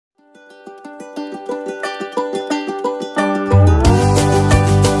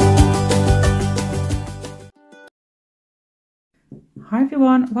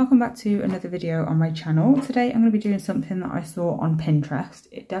everyone, welcome back to another video on my channel. Today I'm going to be doing something that I saw on Pinterest.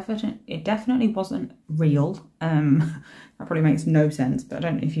 It definitely wasn't real. That probably makes no sense, but I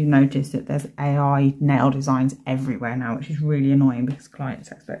don't know if you've noticed that there's AI nail designs everywhere now, which is really annoying because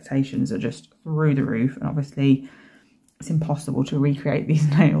clients' expectations are just through the roof, and obviously it's impossible to recreate these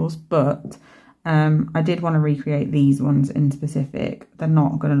nails, but I did want to recreate these ones in specific. They're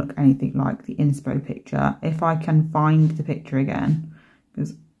not going to look anything like the inspo picture. If I can find the picture again,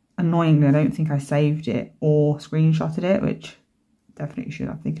 because annoyingly I don't think I saved it or screenshotted it, which definitely should.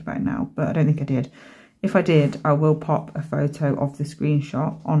 I'm thinking about it now, but I don't think I did. If I did, I will pop a photo of the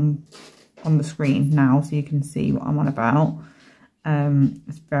screenshot on the screen now so you can see what I'm on about.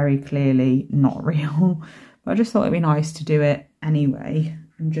 It's very clearly not real, but I just thought it'd be nice to do it anyway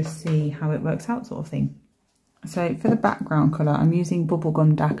and just see how it works out, sort of thing. So for the background colour, I'm using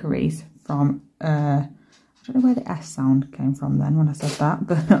bubblegum daiquiris from, I don't know where the S sound came from then when I said that,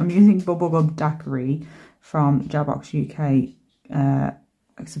 but I'm using bubblegum daiquiri from Jarbox UK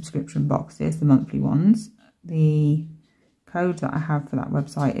subscription boxes, the monthly ones. The code that I have for that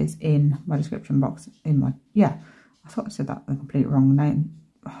website is in my description box, I thought I said that the complete wrong name.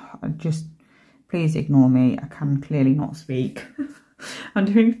 Please ignore me, I can clearly not speak. I'm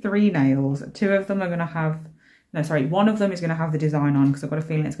doing 3 nails. 2 of them are going to have, one of them is going to have the design on because I've got a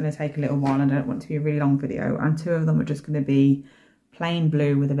feeling it's going to take a little while and I don't want it to be a really long video. And 2 of them are just going to be plain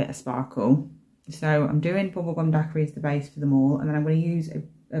blue with a bit of sparkle. So I'm doing bubblegum daiquiri as the base for them all, and then I'm going to use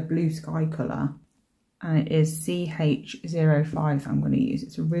a blue sky colour, and it is CH05 I'm going to use.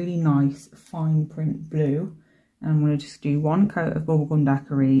 It's a really nice fine print blue, and I'm going to just do 1 coat of bubblegum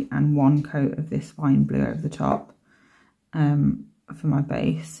daiquiri and 1 coat of this fine blue over the top. For my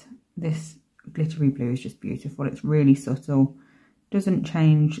base. This glittery blue is just beautiful. It's really subtle, doesn't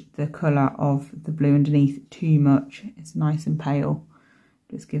change the colour of the blue underneath too much. It's nice and pale,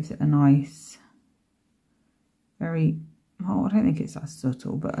 just gives it a nice, I don't think it's that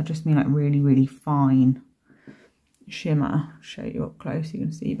subtle, but I just mean like really fine shimmer. I'll show you up close, you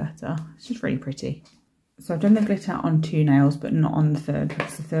can see better. It's just really pretty. So I've done the glitter on 2 nails, but not on the third,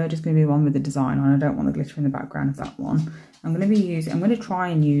 because the third is going to be one with the design on. I don't want the glitter in the background of that one. I'm going to try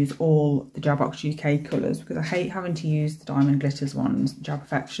and use all the Jarbox UK colours, because I hate having to use the diamond glitters ones, Jab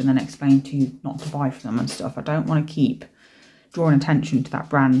Perfection, and explain to you not to buy from them and stuff. I don't want to keep drawing attention to that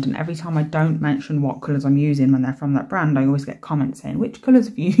brand, and every time I don't mention what colours I'm using when they're from that brand, I always get comments saying, which colours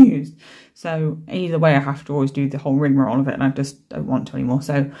have you used? So either way, I have to always do the whole rigmarole of it, and I just don't want to anymore.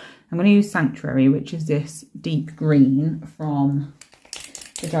 So I'm going to use Sanctuary, which is this deep green from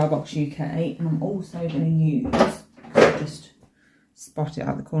the Jarbox UK, and I'm also going to use, just spot it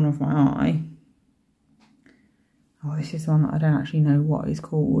out the corner of my eye. Oh, this is one that I don't actually know what it's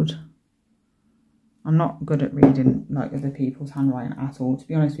called. I'm not good at reading like other people's handwriting at all. To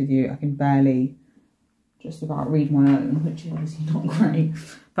be honest with you, I can barely just about read my own, which is obviously not great.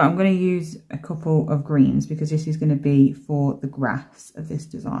 But I'm going to use a couple of greens because this is going to be for the grass of this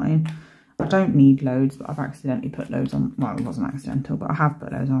design. I don't need loads, but I've accidentally put loads on. Well, it wasn't accidental, but I have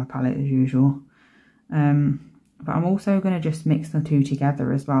put loads on my palette as usual. But I'm also going to just mix the 2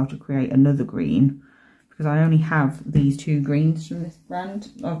 together as well to create another green, because I only have these 2 greens from this brand.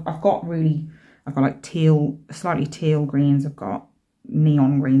 I've got like teal, slightly teal greens, I've got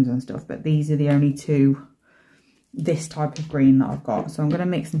neon greens and stuff, but these are the only 2 this type of green that I've got. So I'm going to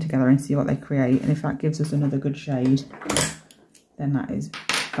mix them together and see what they create, and if that gives us another good shade, then that is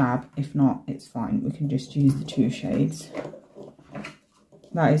fab. If not, it's fine, we can just use the 2 shades.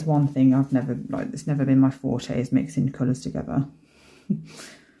 That is one thing I've never, it's never been my forte, is mixing colours together.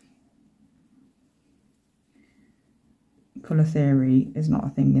 Colour theory is not a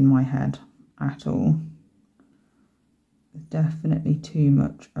thing in my head at all. There's definitely too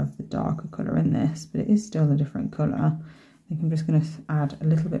much of the darker colour in this, but it is still a different colour. I think I'm just going to add a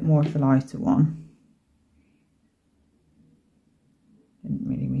little bit more of the lighter one. Didn't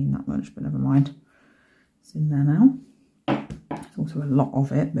really mean that much, but never mind. It's in there now. There's also a lot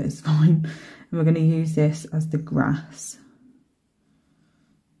of it, but it's fine. And we're going to use this as the grass.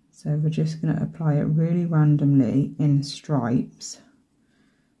 So we're just going to apply it really randomly in stripes,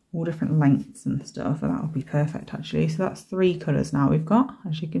 all different lengths and stuff, and that'll be perfect actually. So that's 3 colours now we've got,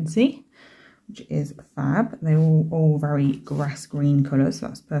 as you can see, which is fab. They're all very grass green colours, so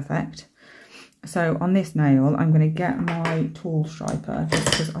that's perfect. So on this nail, I'm going to get my tool striper, just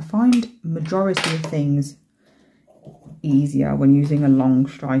because I find majority of things easier when using a long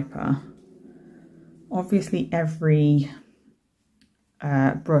striper. Obviously every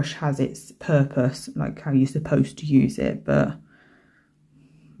brush has its purpose, like how you're supposed to use it, but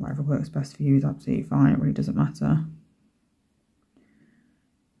whatever works best for you is absolutely fine. It really doesn't matter.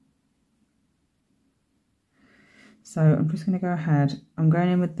 So I'm just going to go ahead. I'm going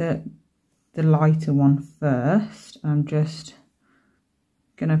in with the lighter one first. I'm just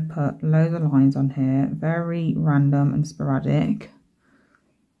going to put loads of lines on here, very random and sporadic.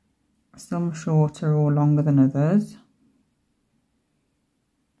 Some shorter or longer than others.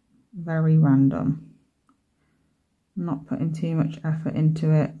 Very random. I'm not putting too much effort into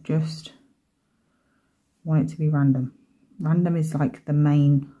it, just want it to be random. Random is like the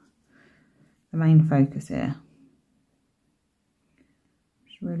main focus here.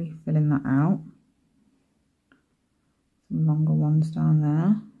 Just really filling that out. Some longer ones down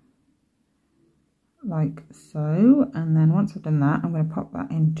there, like so. And then once I've done that, I'm going to pop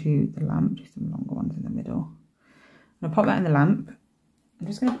that into the lamp. Just some longer ones in the middle. I'm going to pop that in the lamp. I'm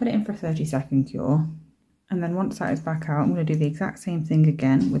just going to put it in for a 30-second cure. And then once that is back out, I'm going to do the exact same thing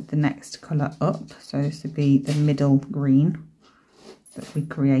again with the next colour up. So this would be the middle green that we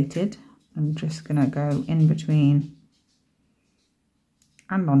created. I'm just going to go in between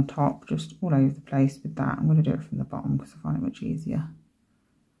and on top, just all over the place with that. I'm going to do it from the bottom because I find it much easier.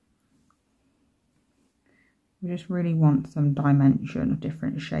 We just really want some dimension of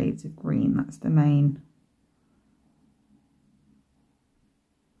different shades of green. That's the main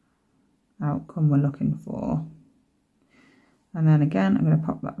outcome we're looking for. And then again, I'm going to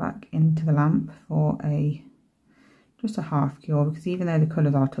pop that back into the lamp for just a half cure, because even though the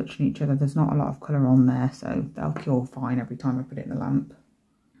colours are touching each other, there's not a lot of colour on there, so they'll cure fine every time I put it in the lamp.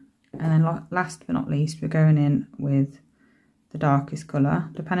 And then last but not least, we're going in with the darkest colour.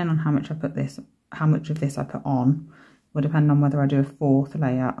 Depending on how much of this I put on, will depend on whether I do a fourth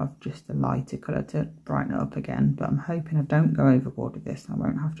layer of just a lighter colour to brighten it up again. But I'm hoping I don't go overboard with this, I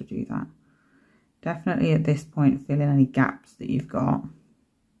won't have to do that. Definitely at this point, fill in any gaps that you've got.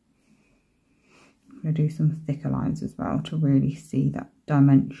 I'm going to do some thicker lines as well to really see that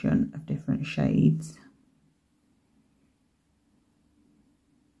dimension of different shades.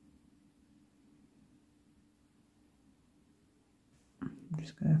 I'm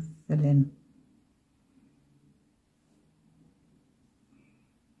just going to fill in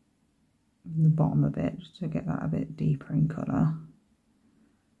the bottom a bit, just to get that a bit deeper in colour,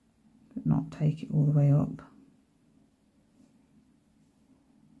 but not take it all the way up.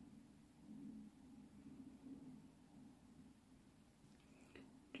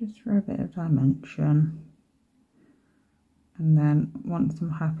 Just for a bit of dimension. And then once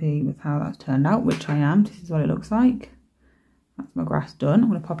I'm happy with how that's turned out, which I am, this is what it looks like. That's my grass done. I'm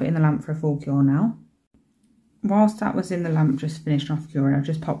going to pop it in the lamp for a full cure now. Whilst that was in the lamp just finished off curing, I've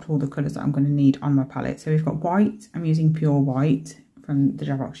just popped all the colours that I'm going to need on my palette. So we've got white. I'm using pure white from the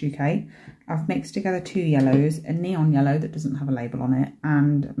Jabbox UK. I've mixed together 2 yellows, a neon yellow that doesn't have a label on it,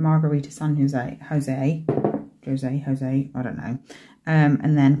 and Margarita San Jose, I don't know.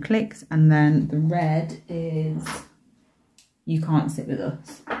 And then Clicks, and then the red is You Can't Sit With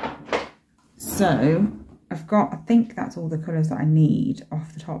Us. So I've got, I think that's all the colours that I need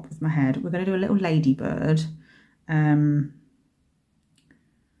off the top of my head. We're going to do a little Ladybird and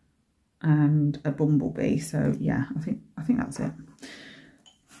a Bumblebee. So yeah, I think that's it.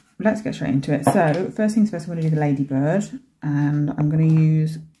 Let's get straight into it. So first things first, I'm going to do the Ladybird, and I'm going to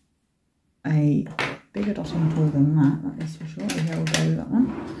use a bigger dotting tool than that is for sure. Here we'll go with that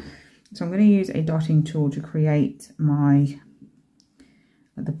one. So I'm going to use a dotting tool to create the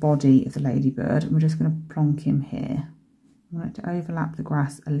body of the Ladybird, and we're just going to plonk him here. I want it to overlap the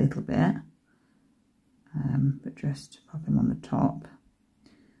grass a little bit, but just pop him on the top.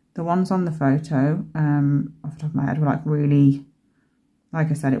 The ones on the photo, off the top of my head, were like really, like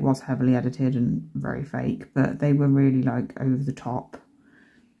I said, it was heavily edited and very fake, but they were really like over the top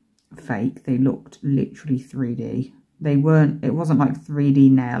fake. They looked literally 3D. They weren't, it wasn't like 3D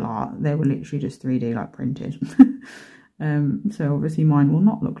nail art. They were literally just 3D like printed. So obviously mine will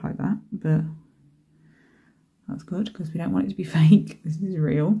not look like that, but that's good because we don't want it to be fake. This is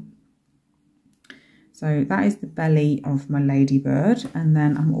real. So that is the belly of my Ladybird, and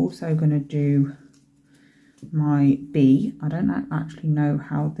then I'm also going to do my bee. I don't actually know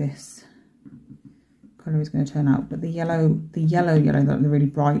how this colour is going to turn out, but the yellow, the really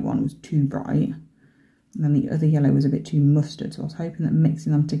bright one was too bright, and then the other yellow was a bit too mustard, so I was hoping that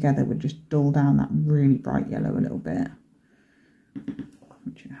mixing them together would just dull down that really bright yellow a little bit,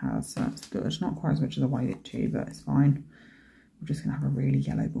 which it has, so that's good. Not quite as much as I wanted it to, but it's fine. We're just going to have a really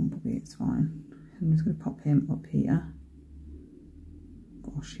yellow Bumblebee, it's fine. I'm just going to pop him up here.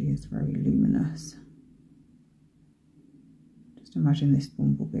 Gosh, he is very luminous. Just imagine this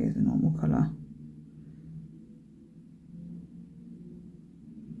Bumblebee as a normal colour.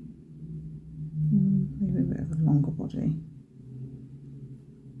 Maybe a bit of a longer body.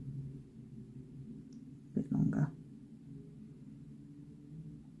 A bit longer.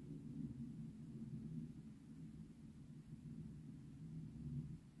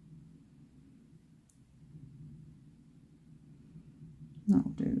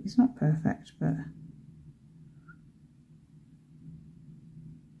 It's not perfect, but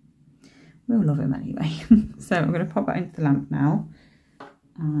we'll love him anyway. So I'm going to pop that into the lamp now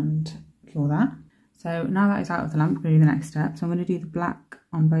and cure that. So now that it's out of the lamp, I'm going to do the next step. So I'm going to do the black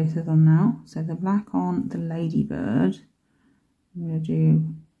on both of them now. So the black on the Ladybird, I'm going to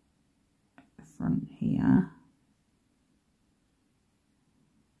do the front here.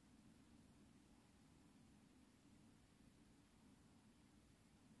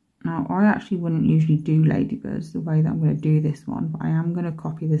 Now, I actually wouldn't usually do Ladybirds the way that I'm going to do this one, but I am going to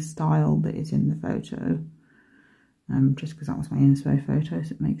copy the style that is in the photo, just because that was my inspo photo,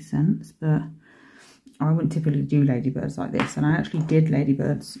 so it makes sense. But I wouldn't typically do Ladybirds like this, and I actually did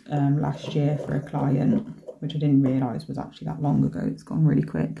Ladybirds last year for a client, which I didn't realise was actually that long ago. It's gone really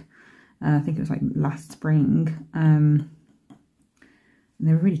quick. I think it was like last spring, and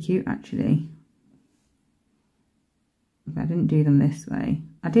they were really cute actually. But I didn't do them this way.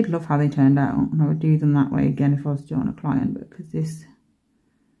 I did love how they turned out, and I would do them that way again if I was doing a client, but because this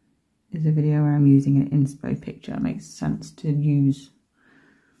is a video where I'm using an inspo picture, it makes sense to use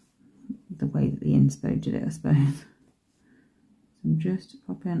the way that the inspo did it, I suppose. So I'm just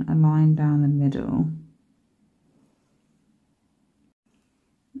popping a line down the middle,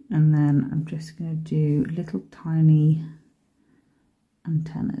 and then I'm just going to do little tiny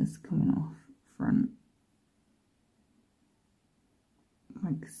antennas coming off front,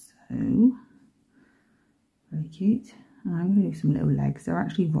 like so. Very cute. And I'm going to do some little legs. There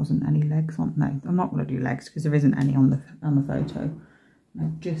actually wasn't any legs on. No, I'm not going to do legs because there isn't any on the photo.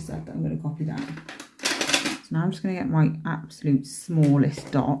 I've just said that I'm going to copy that. So now I'm just going to get my absolute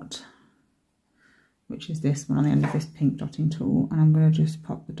smallest dot, which is this one on the end of this pink dotting tool, and I'm going to just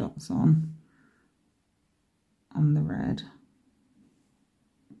pop the dots on the red.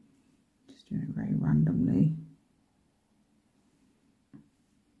 Just doing it very randomly.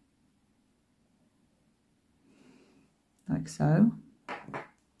 Like so.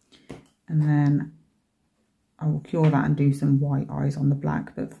 And then I will cure that and do some white eyes on the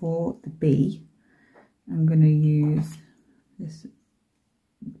black. But for the bee, I'm going to use this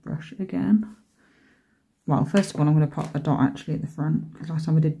brush again. Well, first of all, I'm going to pop a dot actually at the front, because last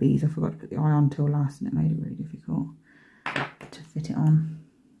time I did bees, I forgot to put the eye on till last, and it made it really difficult to fit it on.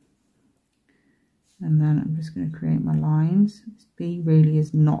 And then I'm just going to create my lines. This bee really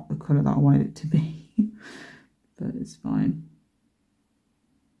is not the colour that I wanted it to be, but it's fine.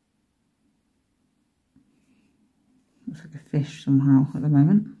 Looks like a fish somehow at the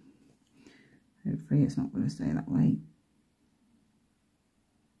moment. Hopefully it's not going to stay that way.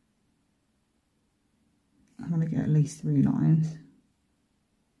 I'm going to get at least 3 lines.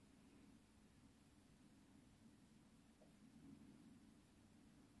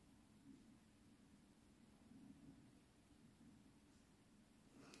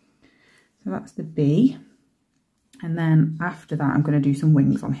 So that's the bee. And then after that, I'm going to do some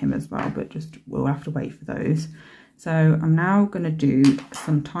wings on him as well, but just we'll have to wait for those. So I'm now going to do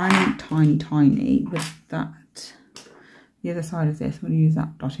some tiny with that. The other side of this, I'm going to use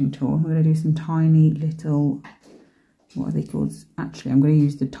that dotting tool. I'm going to do some tiny little, what are they called? Actually, I'm going to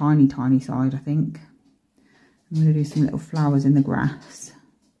use the tiny side, I think. I'm going to do some little flowers in the grass.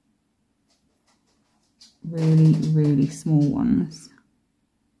 Really small ones.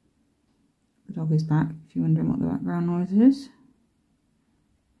 The dog is back, if you're wondering what the background noise is.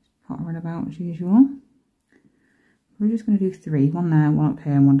 Pottering about as usual. We're just going to do 3, one there, one up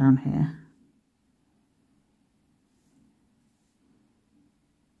here, and one down here.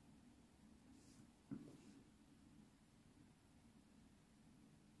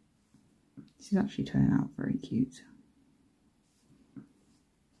 This is actually turning out very cute.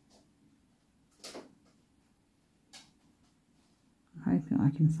 I'm hoping I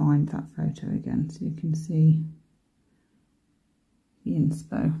can find that photo again so you can see the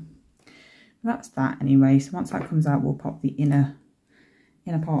inspo. That's that anyway. So once that comes out, we'll pop the inner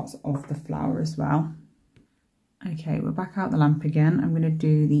parts of the flower as well. Okay, we're back out the lamp again. I'm going to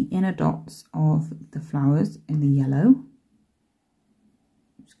do the inner dots of the flowers in the yellow.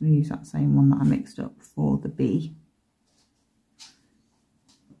 I'm just going to use that same one that I mixed up for the bee,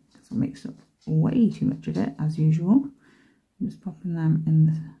 because I mixed up way too much of it as usual. I'm just popping them in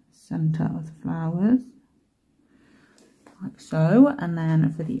the centre of the flowers, like so. And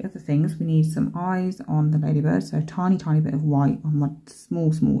then for the other things, we need some eyes on the ladybird, so tiny bit of white on my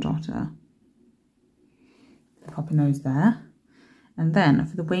small dotter. Popping those there. And then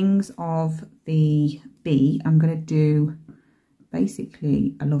for the wings of the bee, I'm going to do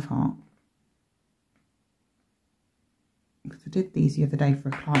basically a love heart, because I did these the other day for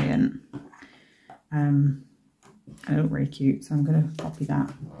a client. and it looked really cute, so I'm going to copy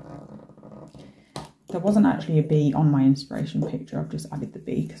that. There wasn't actually a bee on my inspiration picture. I've just added the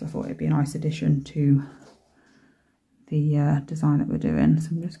bee because I thought it'd be a nice addition to the design that we're doing. So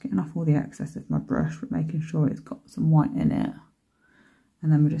I'm just getting off all the excess of my brush, but making sure it's got some white in it.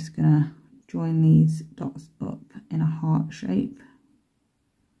 And then we're just going to join these dots up in a heart shape.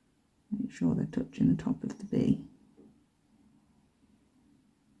 Make sure they're touching the top of the bee.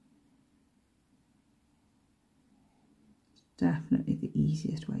 It's definitely the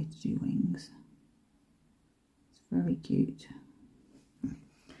easiest way to do wings. Very cute.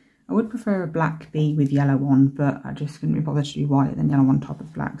 I would prefer a black bee with yellow on, but I just couldn't be bothered to do white and yellow on top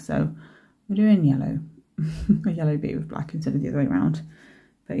of black, so we're doing yellow. A yellow bee with black instead of the other way around.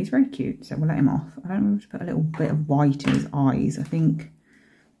 But he's very cute, so we'll let him off. I don't know if to put a little bit of white in his eyes. I think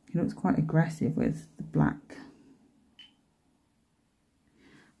he looks quite aggressive with the black.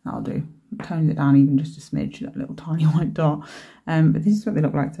 That'll do. Tone it down even just a smidge, that little tiny white dot. But this is what they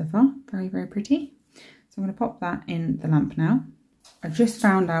look like so far. Very, very pretty. So I'm going to pop that in the lamp now. I just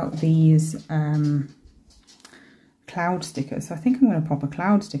found out these cloud stickers. So I think I'm going to pop a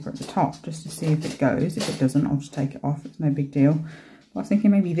cloud sticker at the top just to see if it goes. If it doesn't, I'll just take it off. It's no big deal. But I was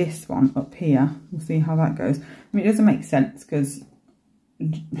thinking maybe this one up here. We'll see how that goes. I mean, it doesn't make sense because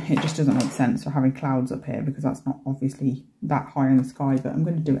it just doesn't make sense for having clouds up here because that's not obviously that high in the sky. But I'm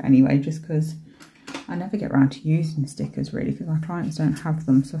going to do it anyway just because I never get around to using stickers really because my clients don't have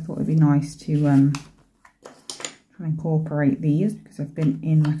them. So I thought it'd be nice to incorporate these because I've been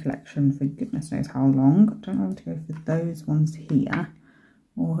in my collection for goodness knows how long. I don't know how to go for those ones here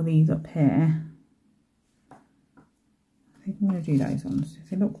or these up here. I think I'm going to do those ones.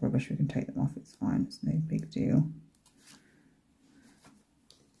 If they look rubbish, we can take them off. It's fine. It's no big deal.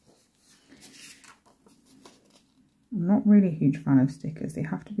 I'm not really a huge fan of stickers. They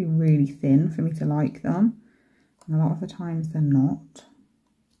have to be really thin for me to like them. And a lot of the times they're not.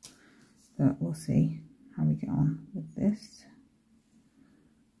 But we'll see how we get on with this.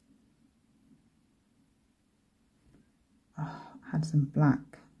 Oh, I had some black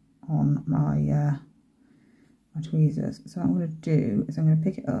on my my tweezers. So what I'm going to do is I'm going to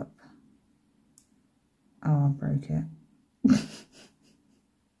pick it up. Oh, I broke it. I'm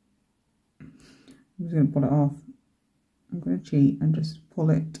just going to pull it off. I'm going to cheat and just pull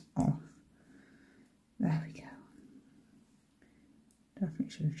it off. There we go. Definitely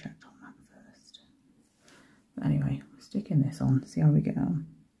should have checked on that first. But anyway, sticking this on, see how we get on.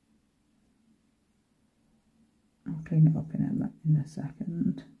 I'll clean it up in a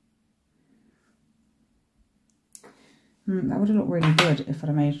second. That would have looked really good if I'd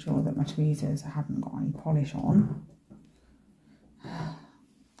have made sure that my tweezers hadn't got any polish on.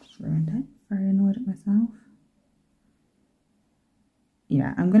 Just ruined it. Very annoyed at myself.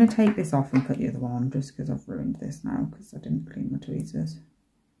 Yeah, I'm going to take this off and put the other one on just because I've ruined this now because I didn't clean my tweezers.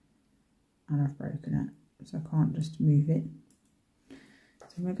 And I've broken it. So I can't just move it. So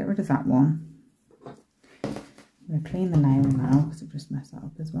I'm going to get rid of that one. I'm going to clean the nail now because I've just messed that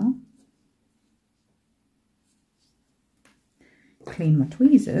up as well. Clean my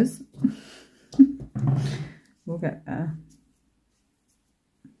tweezers. We'll get there.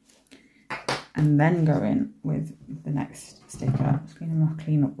 And then go in with the next sticker. Just cleaning my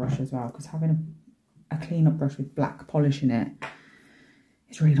clean-up brush as well because having a clean-up brush with black polish in it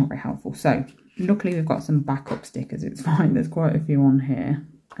is really not very helpful. So luckily we've got some backup stickers. It's fine. There's quite a few on here.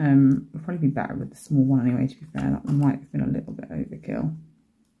 It'll probably be better with the small one anyway, to be fair. That one might have been a little bit overkill.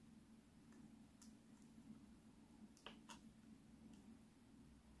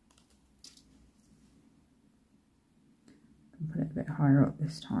 Put it a bit higher up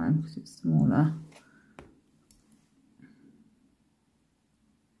this time because it's smaller.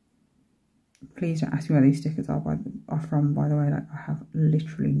 Please don't ask me where these stickers are from, by the way. Like, I have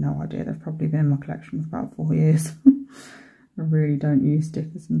literally no idea. They've probably been in my collection for about 4 years. I really don't use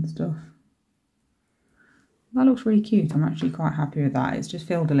stickers and stuff. That looks really cute. I'm actually quite happy with that. It's just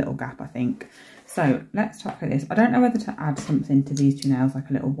filled a little gap, I think. So let's talk about this. I don't know whether to add something to these two nails, like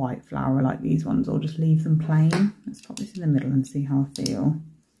a little white flower like these ones, or just leave them plain. Let's pop this in the middle and see how I feel.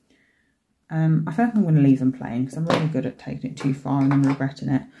 I feel like I'm going to leave them plain because I'm really good at taking it too far and then regretting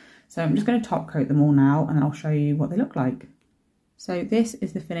it. So I'm just going to top coat them all now and then I'll show you what they look like. So this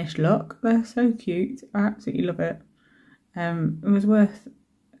is the finished look. They're so cute. I absolutely love it. It was worth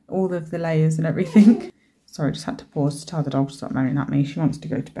all of the layers and everything. Sorry, I just had to pause to tell the dog to stop moaning at me. She wants to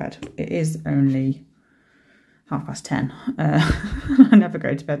go to bed. It is only 10:30. I never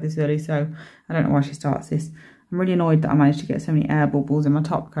go to bed this early, so I don't know why she starts this. I'm really annoyed that I managed to get so many air bubbles in my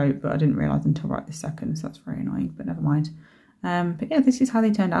top coat, but I didn't realise until right this second, so that's very annoying, but never mind. But yeah, this is how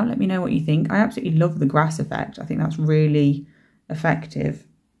they turned out. Let me know what you think. I absolutely love the grass effect. I think that's really effective.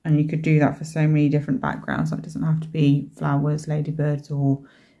 And you could do that for so many different backgrounds. That doesn't have to be flowers, ladybirds or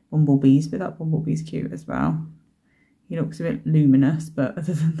bumblebees, but that bumblebee's cute as well. He looks a bit luminous, but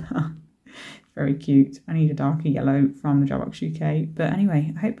other than that, very cute. I need a darker yellow from the Jawbox UK. But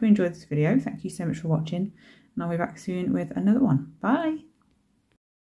anyway, I hope you enjoyed this video. Thank you so much for watching. And I'll be back soon with another one. Bye!